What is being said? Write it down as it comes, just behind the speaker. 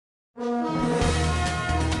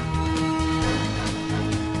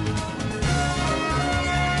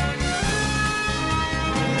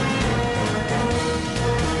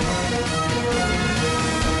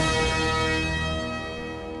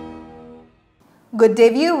Good day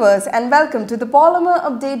viewers and welcome to the Polymer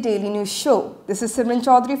Update Daily News Show. This is Simran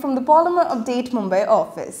Chaudhary from the Polymer Update Mumbai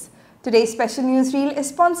office. Today's special newsreel is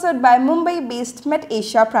sponsored by Mumbai-based Met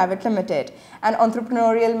Asia Private Limited, an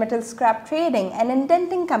entrepreneurial metal scrap trading and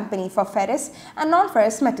indenting company for ferrous and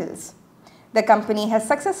non-ferrous metals. The company has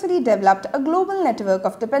successfully developed a global network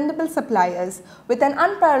of dependable suppliers with an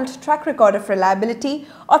unparalleled track record of reliability,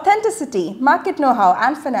 authenticity, market know-how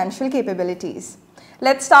and financial capabilities.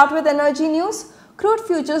 Let's start with energy news. Crude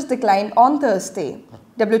futures declined on Thursday.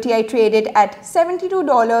 WTI traded at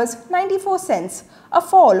 $72.94, a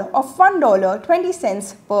fall of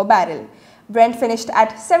 $1.20 per barrel. Brent finished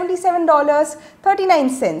at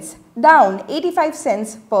 $77.39, down 85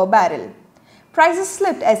 cents per barrel. Prices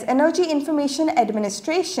slipped as Energy Information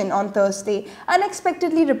Administration on Thursday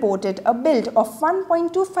unexpectedly reported a build of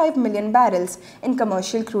 1.25 million barrels in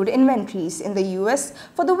commercial crude inventories in the US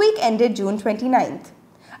for the week ended June 29th.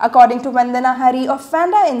 According to Vandana Hari of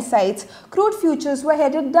Vanda Insights, crude futures were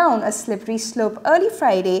headed down a slippery slope early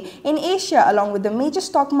Friday in Asia along with the major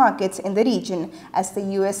stock markets in the region as the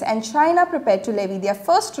US and China prepared to levy their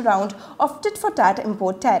first round of tit-for-tat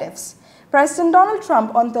import tariffs. President Donald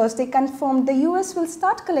Trump on Thursday confirmed the US will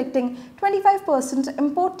start collecting 25%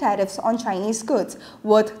 import tariffs on Chinese goods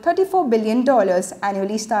worth $34 billion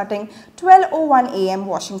annually starting 12:01 a.m.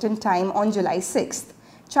 Washington time on July 6th.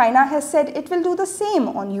 China has said it will do the same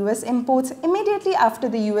on US imports immediately after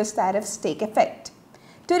the US tariffs take effect.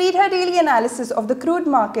 To read her daily analysis of the crude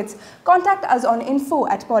markets, contact us on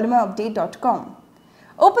info@polymerupdate.com.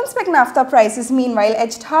 Open spec naphtha prices meanwhile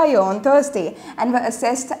edged higher on Thursday and were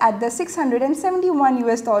assessed at the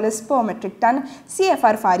 $671 per metric ton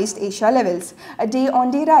CFR Far East Asia levels, a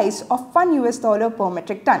day-on-day rise of $1 per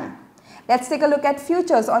metric ton. Let's take a look at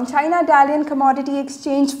futures on China Dalian Commodity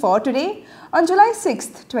Exchange for today on July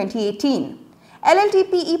 6, 2018.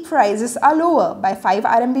 LLDPE prices are lower by 5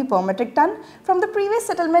 RMB per metric ton from the previous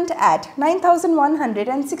settlement at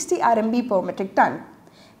 9,160 RMB per metric ton.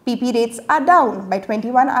 PP rates are down by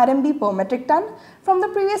 21 RMB per metric ton from the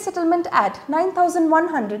previous settlement at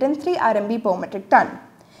 9,103 RMB per metric ton.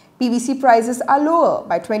 PVC prices are lower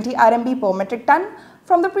by 20 RMB per metric ton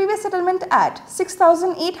from the previous settlement at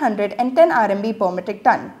 6,810 RMB per metric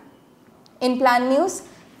ton. In plant news,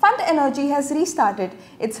 Fund Energy has restarted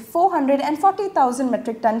its 440,000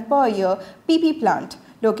 metric ton per year PP plant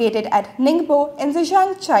located at Ningbo in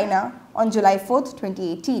Zhejiang, China on July 4,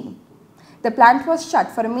 2018. The plant was shut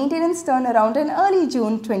for a maintenance turnaround in early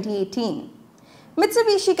June 2018.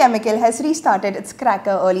 Mitsubishi Chemical has restarted its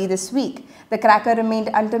cracker early this week. The cracker remained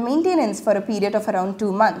under maintenance for a period of around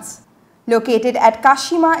 2 months. Located at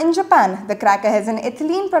Kashima in Japan, the cracker has an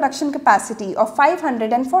ethylene production capacity of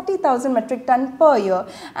 540,000 metric ton per year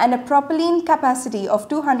and a propylene capacity of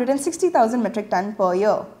 260,000 metric ton per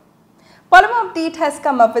year. Polymer Update has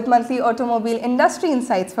come up with monthly automobile industry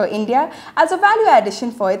insights for India as a value addition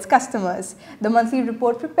for its customers. The monthly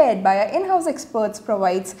report prepared by our in-house experts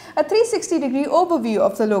provides a 360-degree overview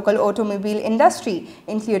of the local automobile industry,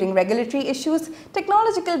 including regulatory issues,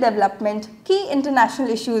 technological development, key international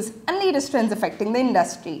issues, and latest trends affecting the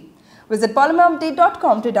industry. Visit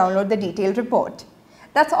polymerupdate.com to download the detailed report.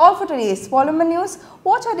 That's all for today's Polymer News.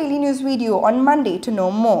 Watch our daily news video on Monday to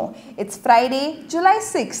know more. It's Friday, July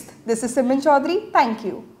 6th. This is Simran Chaudhary. Thank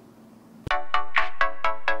you.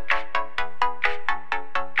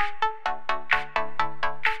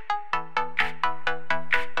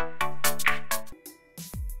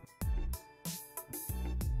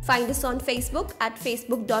 Find us on Facebook at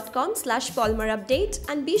facebook.com/polymerupdate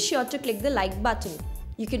and be sure to click the like button.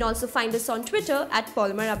 You can also find us on Twitter at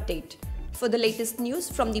polymerupdate. For the latest news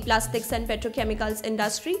from the plastics and petrochemicals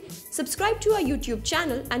industry, subscribe to our YouTube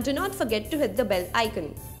channel and do not forget to hit the bell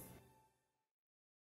icon.